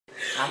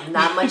I'm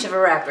not much of a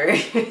rapper.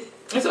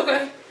 It's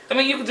okay. I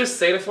mean, you can just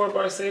say the 4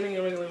 bars, say it in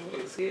your regular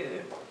voice. Yeah.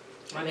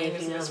 My name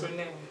is Ms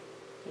Renee.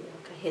 You know,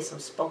 I can hit some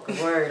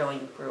spoken word on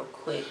you real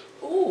quick.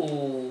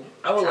 Ooh,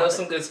 I would love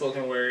some good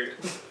spoken word.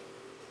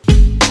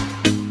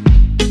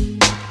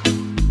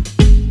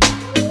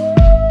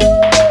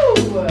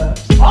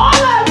 All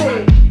of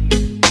it!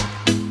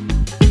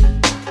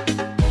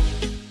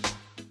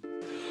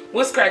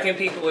 What's cracking,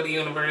 people of the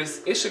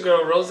universe? It's your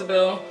girl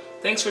Rosabelle.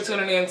 Thanks for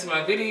tuning in to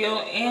my video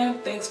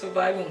and thanks for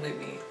vibing with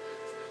me.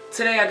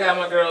 Today I got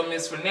my girl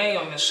Ms Renee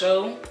on the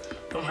show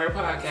from her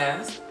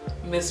podcast,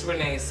 Ms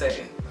Renee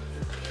Say.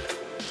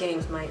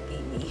 James might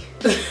beat me.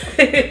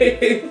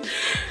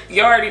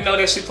 You already know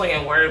that she's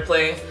playing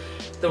wordplay.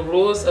 The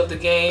rules of the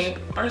game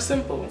are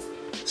simple.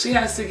 She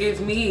has to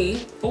give me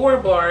 4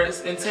 bars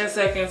in 10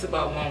 seconds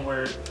about 1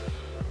 word.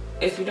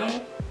 If you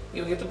don't,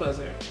 you'll get the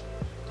buzzer.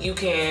 You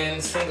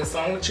can sing a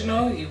song that you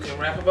know, you can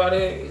rap about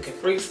it, you can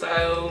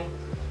freestyle,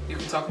 you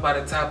can talk about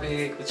a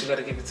topic, but you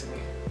gotta give it to me.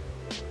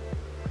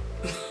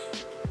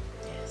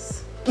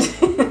 Yes.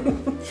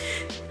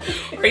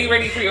 Are you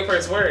ready for your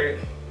first word?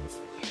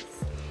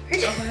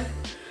 Yes.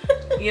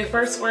 Okay. Your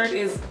first word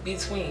is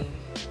between.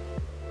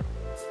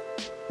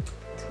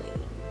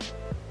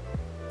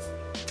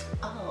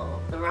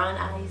 The Ron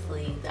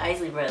Isley, the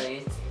Isley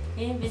brothers.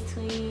 In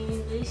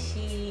between the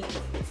sheets.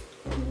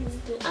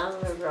 I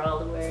don't remember all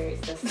the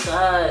words. That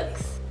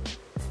sucks.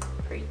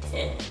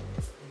 Pretend.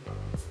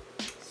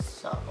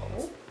 So,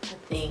 I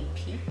think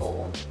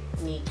people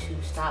need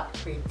to stop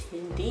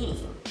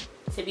pretending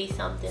to be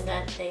something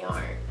that they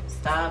aren't.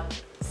 Stop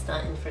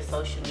stunting for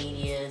social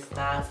media.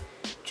 Stop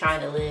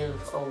trying to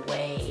live a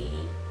way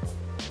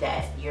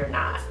that you're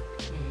not.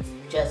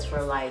 Just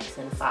for likes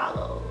and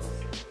follows.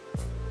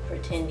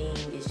 Pretending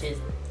is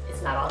just,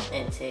 it's not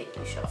authentic.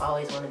 You should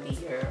always want to be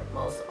your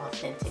most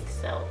authentic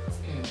self.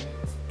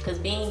 Because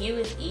being you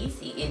is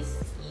easy. It's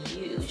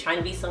you. Trying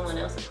to be someone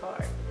else is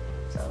hard.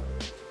 So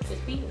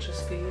just be you.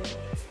 Just be you.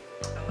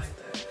 I like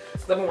that.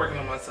 Because I've been working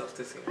on myself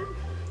this year.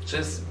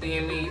 Just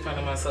being me,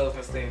 finding myself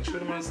and staying true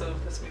to myself.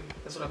 That's me.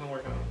 That's what I've been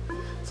working on.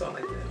 So I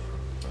like that.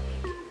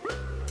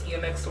 Your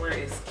next word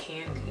is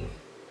candy.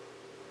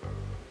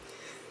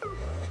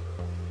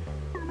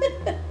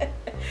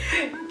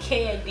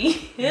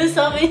 Candy. It's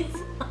always.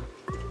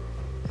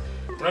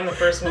 Run the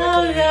first one.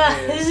 Oh god,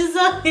 it's just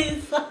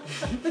always.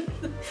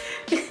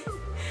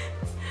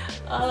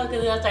 Oh,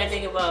 because I started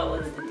thinking about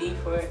what was the D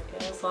for it?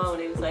 That song when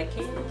it was like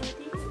candy girl.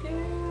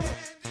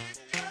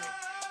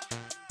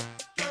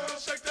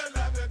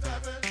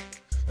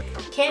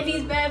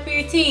 Candy's bad for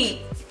your teeth.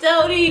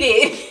 Don't eat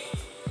it.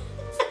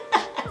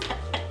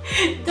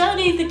 Don't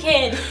eat the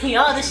candy.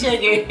 All the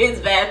sugar is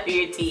bad for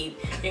your teeth.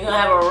 You're gonna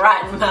have a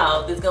rotten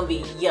mouth. It's gonna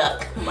be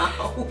yuck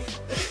mouth.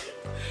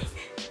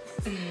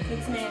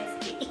 It's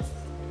nasty.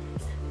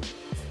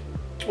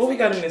 What we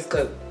got in this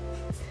cup?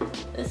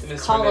 This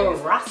is Color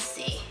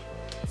Rossi.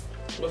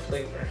 What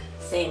flavor?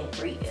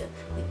 Sangria.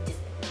 We did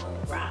it on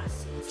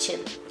Rossi.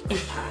 Chili.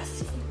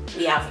 Rossi.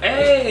 Yeah.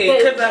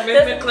 Hey, because I'm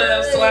in the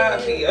club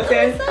sloppy.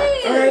 Okay.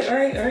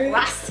 Alright.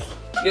 Rossi.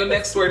 Your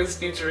next word is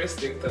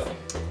futuristic though.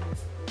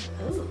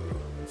 Ooh.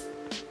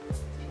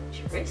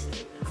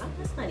 Futuristic.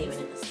 That's not even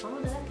in the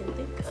song that I can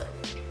think of.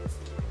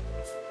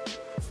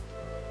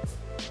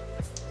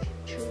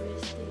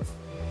 Futuristic.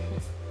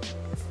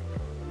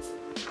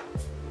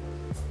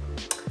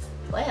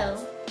 Well,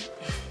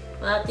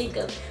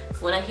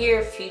 when I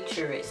hear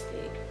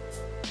futuristic,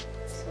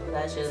 so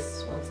that's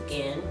just, once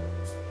again,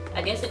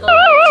 I guess it goes.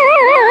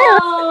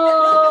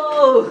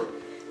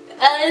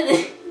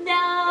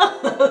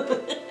 No!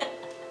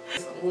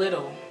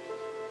 Little.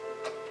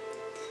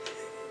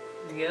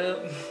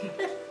 Yep.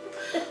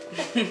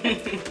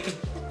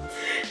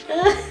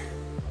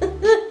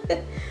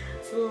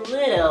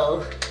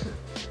 Little.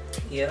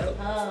 Yep.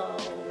 Oh,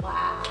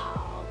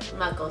 wow. I'm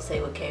not gonna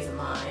say what came to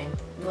mind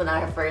when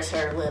I first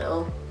heard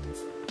little.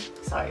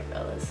 Sorry,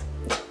 fellas.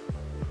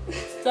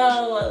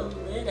 So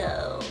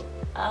little.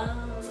 I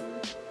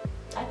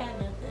got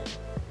nothing.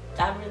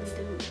 I really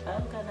do. I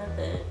don't got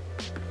nothing.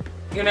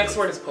 Your next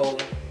word is pole.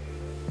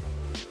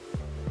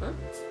 Huh?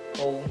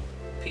 Pole.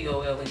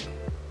 P-O-L-E.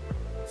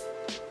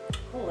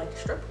 Oh, like a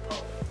stripper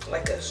pole.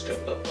 Like a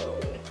stripper pole.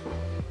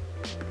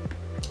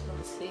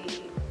 Let's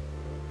see.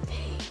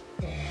 Dang.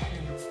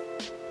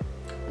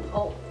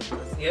 Pole.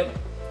 Yep.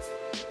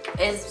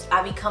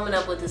 I be coming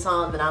up with the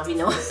song, but I'll be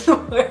knowing the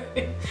word.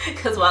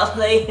 Because while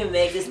laying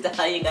Meg Thee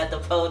Stallion got the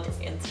pole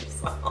dancer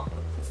song.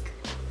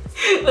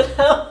 But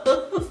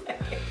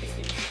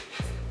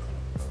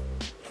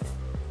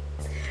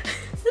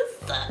this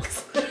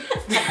sucks.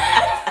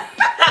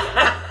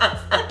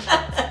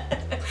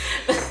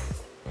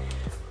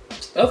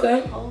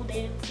 Okay. Pole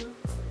dancing.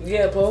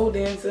 Yeah, pole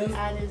dancing.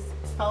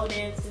 Pole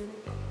dancing.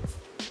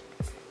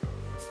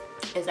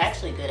 It's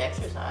actually good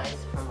exercise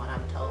from what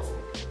I'm told.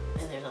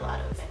 And there's a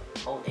lot of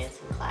pole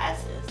dancing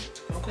classes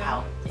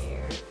out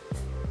there.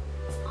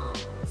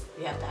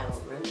 You have to have a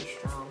really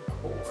strong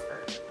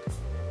core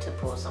to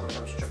pull some of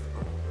them stripper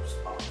poles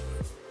off.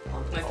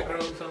 Like the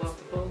girl who fell off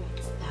the pole?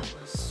 That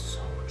was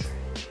so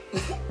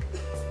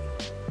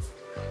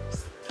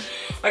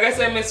Like I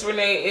said, Ms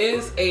Renee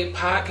is a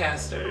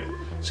podcaster.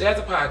 She has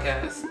a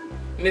podcast,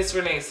 Ms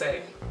Renee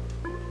Say.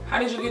 How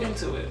did you get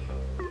into it?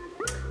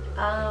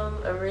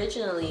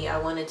 Originally I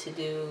wanted to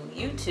do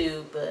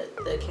YouTube, but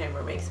the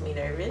camera makes me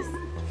nervous.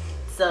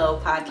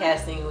 So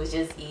podcasting was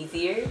just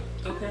easier.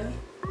 Okay.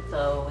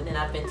 So, and then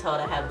I've been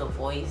told I have the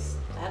voice.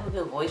 I have a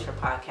good voice for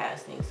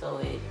podcasting, so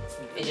it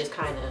just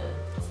kind of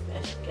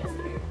meshed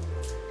together.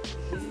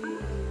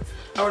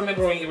 I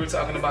remember when you were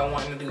talking about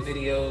wanting to do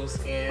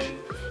videos, and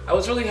I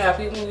was really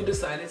happy when you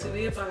decided to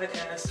be a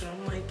podcaster.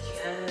 I'm like,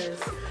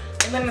 yes.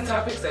 And then the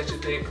topics that you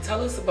picked.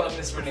 Tell us about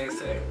Ms Renee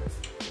Say.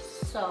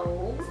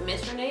 So,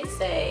 Ms Renee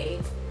Say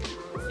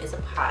is a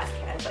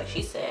podcast, like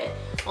she said.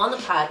 On the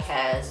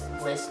podcast,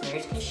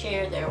 listeners can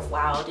share their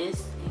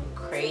wildest and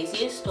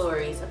craziest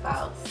stories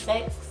about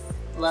sex,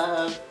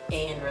 love,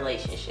 and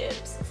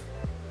relationships.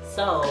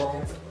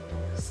 So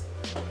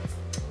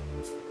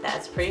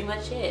that's pretty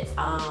much it.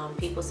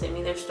 People send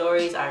me their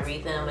stories. I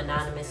read them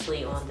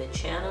anonymously on the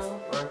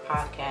channel or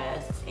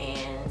podcast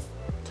and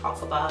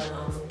talk about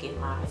them, give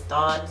my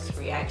thoughts,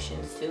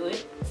 reactions to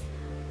it.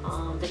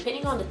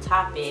 Depending on the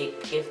topic,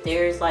 if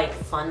there's like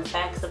fun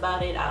facts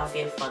about it, I'll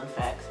give fun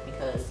facts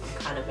because I'm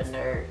kind of a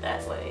nerd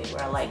that way,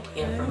 where I like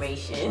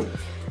information.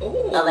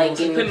 Ooh, I like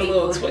so giving putting people a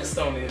little twist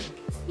on it.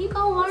 You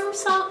gonna learn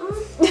something.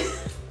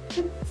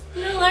 You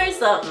gonna learn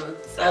something.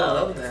 So. I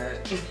love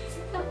that.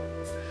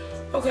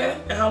 Okay,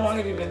 and how long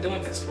have you been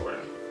doing this for?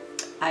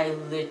 I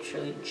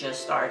literally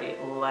just started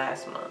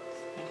last month.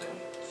 Okay.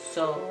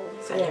 So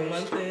a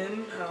month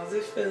in, how's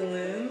it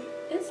feeling?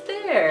 It's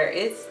there.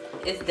 It's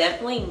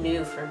definitely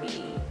new for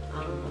me.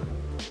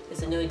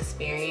 It's a new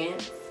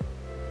experience.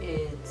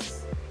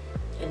 It's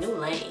a new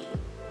lane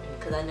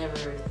because I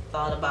never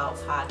thought about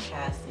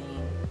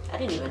podcasting. I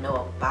didn't even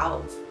know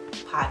about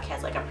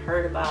podcasts. Like I've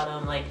heard about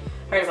them. Like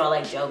heard about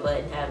like Joe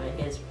Budden having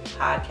his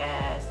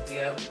podcast.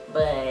 Yeah.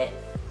 But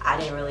I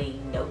didn't really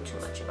know too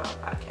much about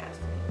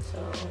podcasting. So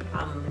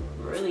I'm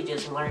really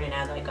just learning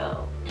as I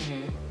go.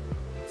 Ooh,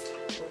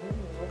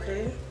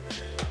 okay.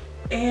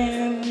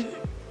 And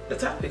the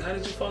topic, how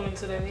did you fall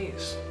into that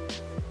niche?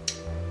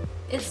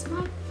 It's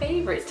my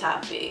favorite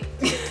topic.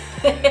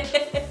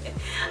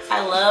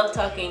 I love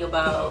talking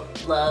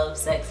about love,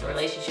 sex, and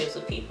relationships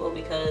with people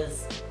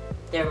because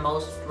they're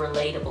most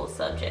relatable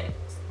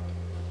subjects.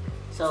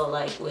 So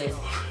like with,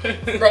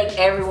 like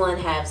everyone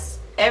has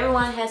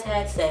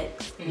had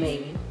sex,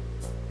 maybe.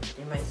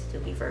 There might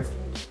still be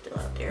virgins still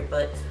out there,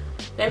 but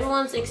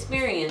everyone's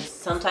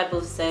experienced some type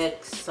of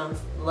sex, some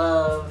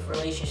love,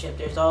 relationship.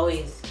 There's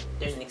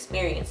an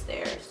experience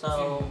there.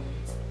 So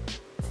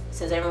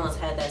since everyone's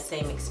had that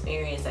same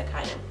experience, that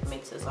kind of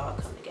makes us all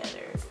come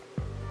together.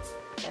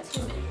 That's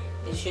human.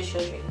 It just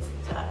shows your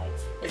human side.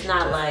 It's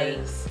not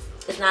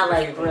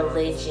like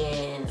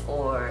religion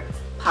or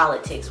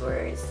politics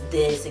where it's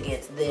this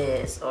against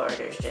this, or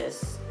it's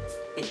just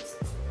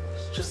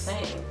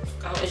same.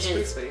 It's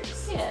just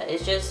yeah,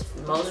 it's just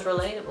most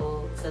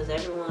relatable because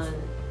everyone.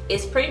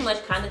 It's pretty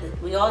much kind of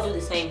we all do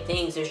the same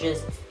things. There's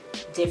just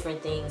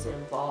different things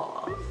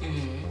involved.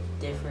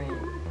 Different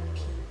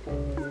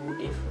people,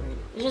 it's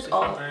just different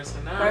all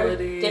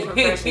personalities. Different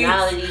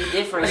personalities,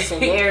 different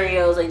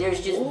scenarios. Like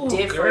there's just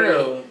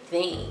different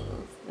things,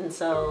 and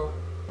so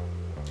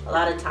a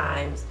lot of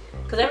times,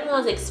 because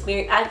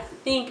I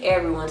think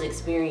everyone's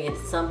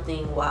experienced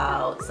something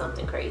wild,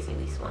 something crazy at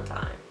least one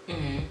time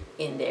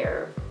in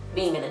their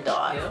being an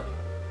adult. Yep.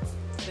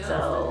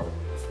 So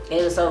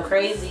it was so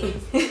crazy.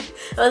 I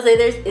would say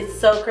it's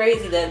so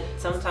crazy that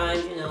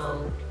sometimes, you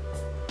know,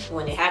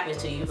 when it happens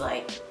to you,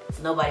 like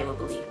nobody would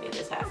believe me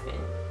this happened.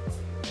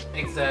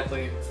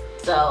 Exactly.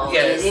 So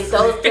if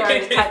those are the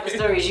type of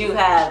stories you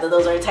have,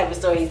 those are the type of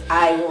stories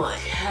I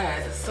want.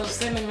 Yes. So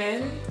send them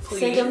in, please.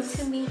 Send them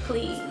to me,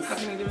 please. How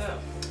can we do that?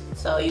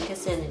 So you can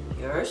send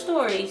your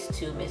stories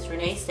to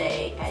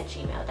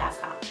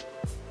MsReneeSay@gmail.com.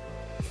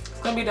 It's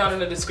gonna be down in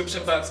the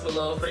description box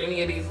below for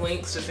any of these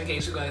links, just in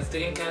case you guys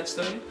didn't catch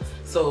them.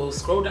 So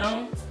scroll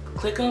down,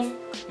 click them,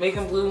 make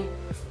them blue,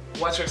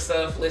 watch her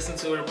stuff, listen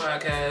to her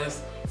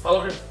podcast, follow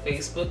her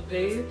Facebook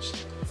page.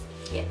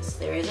 Yes,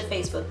 there is a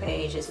Facebook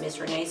page. It's Ms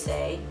Renee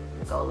Say.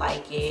 Go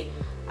like it.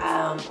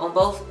 On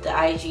both the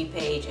IG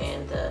page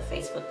and the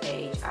Facebook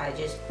page, I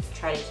just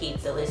try to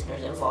keep the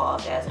listeners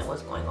involved as in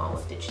what's going on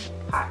with the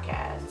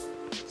podcast.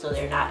 So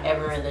they're not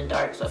ever in the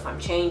dark. So if I'm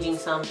changing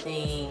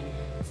something,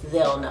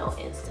 they'll know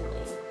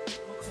instantly.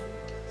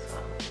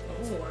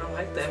 Oh, I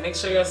like that. Make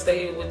sure y'all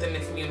stay within the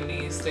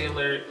community, stay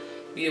alert,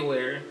 be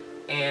aware,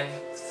 and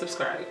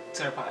subscribe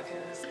to our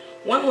podcast.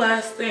 One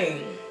last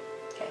thing.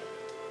 Okay.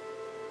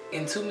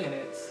 In 2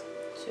 minutes,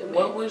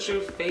 what was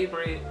your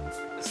favorite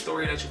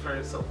story that you've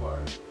heard so far?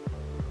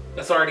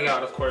 That's already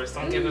out, of course.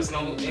 Don't give us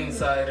no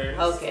insiders.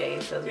 Okay.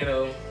 So you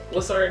know,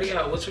 what's already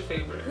out? What's your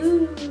favorite?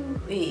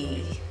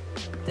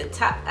 The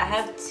top. I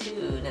have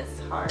two. That's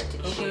hard to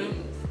choose.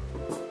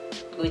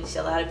 Which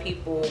a lot of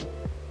people,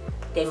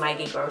 they might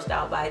get grossed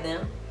out by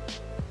them.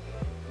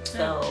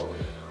 So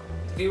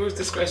viewers'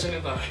 discretion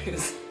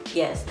advised.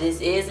 Yes,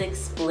 this is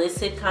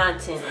explicit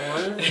content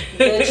on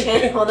the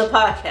channel, on the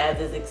podcast.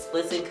 Is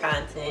explicit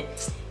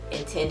content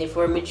intended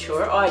for a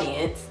mature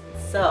audience.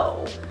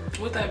 So,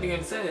 with that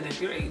being said, if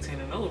you're 18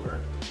 and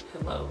over,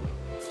 hello.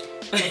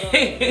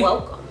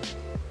 Welcome.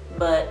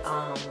 But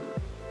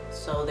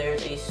so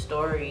there's a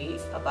story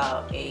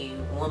about a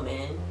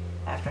woman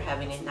after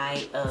having a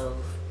night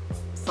of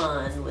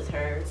fun with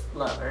her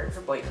lover,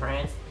 her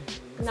boyfriend,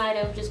 a night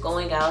of just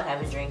going out,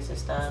 having drinks and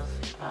stuff.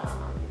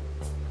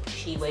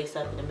 She wakes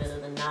up in the middle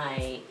of the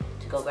night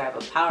to go grab a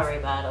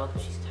Powerade bottle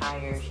because she's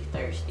tired, she's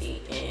thirsty,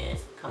 and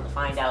come to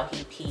find out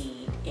he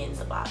peed in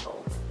the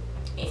bottle,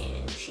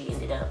 and she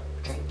ended up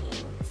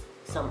drinking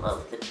some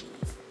of the pee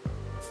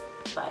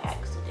by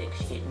accident.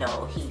 She didn't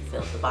know he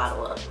filled the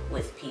bottle up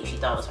with pee. She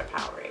thought it was her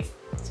Powerade.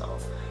 So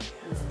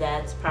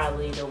that's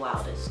probably the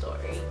wildest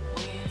story.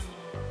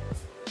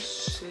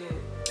 Shit.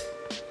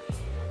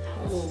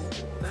 Oh,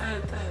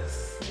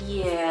 that's...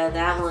 Yeah,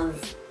 that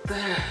one's...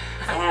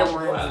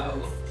 Wow.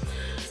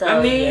 So,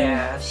 I mean,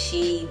 yeah,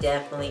 she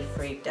definitely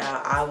freaked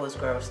out. I was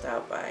grossed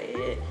out by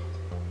it.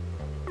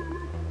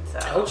 So,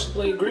 I hope she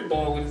played grip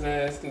ball with his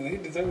ass because he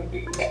deserved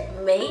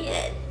it.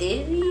 Man,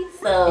 did he?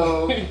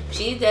 So,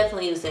 she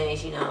definitely was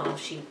saying, you know,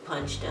 she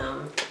punched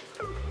him.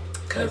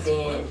 But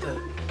then,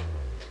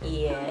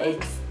 yeah,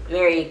 it's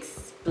very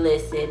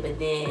explicit, but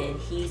then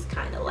he's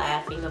kind of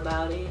laughing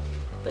about it.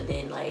 But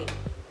then, like,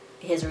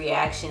 his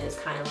reaction is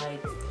kind of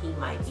like he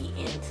might be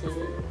into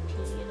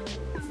peeing.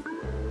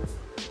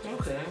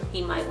 Okay.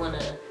 He might want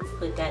to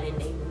put that in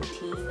their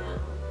routine now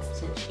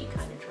since she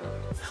kind of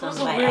drunk. That was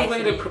a weird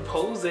way to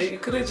propose it. You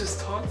could have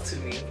just talked to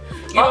me.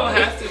 You don't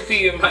have to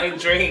pee in my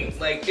drink.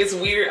 Like, it's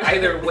weird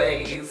either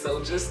way,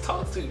 so just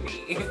talk to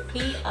me.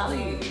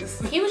 Please.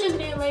 He was just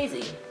being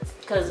lazy.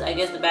 Because I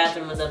guess the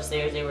bathroom was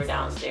upstairs, they were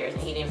downstairs,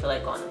 and he didn't feel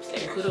like going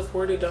upstairs. You could have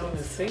poured it down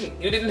the sink.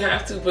 You didn't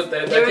have to put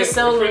that There were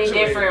so many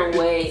different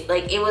ways.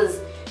 Like, it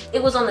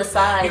was on the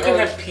side. You could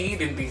have peed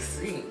in the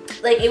sink.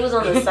 Like, it was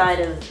on the side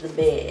of the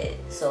bed,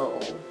 so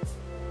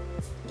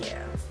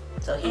yeah.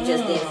 So he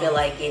just didn't feel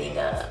like getting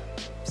up.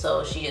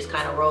 So she just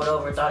kind of rolled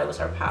over, thought it was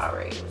her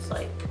Powerade. It was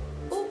like,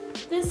 oh,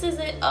 this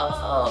isn't,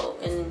 oh.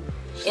 And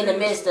in the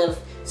midst of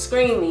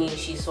screaming,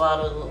 she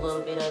swallowed a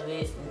little bit of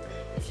it, and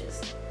it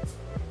just...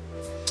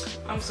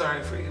 I'm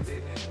sorry for you,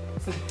 baby.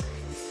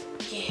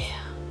 Yeah.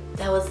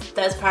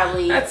 That's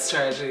probably... That's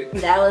tragic.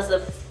 That was the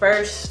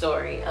first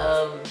story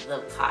of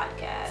the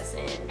podcast,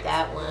 and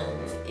that one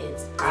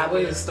is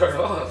probably... Way to start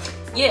off.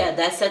 Yeah,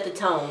 that set the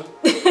tone.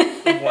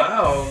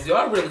 Wow,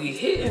 y'all really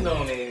hitting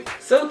on it.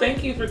 So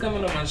thank you for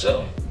coming on my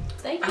show.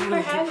 Thank you for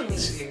having me. I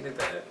appreciated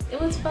that. It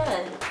was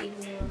fun, even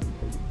though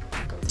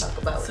I'm going to talk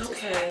about It's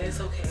okay, it's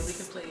okay. We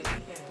can play it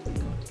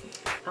again.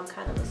 I'm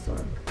kind of a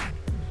sore.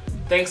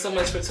 Thanks so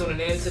much for tuning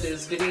in to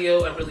this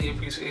video. I really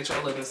appreciate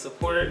your love and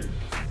support.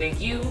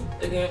 Thank you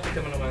again for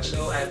coming on my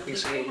show. I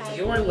appreciate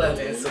your love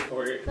and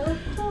support. Of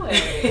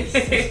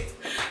course.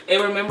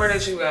 And remember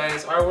that you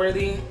guys are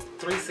worthy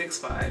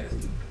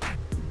 365.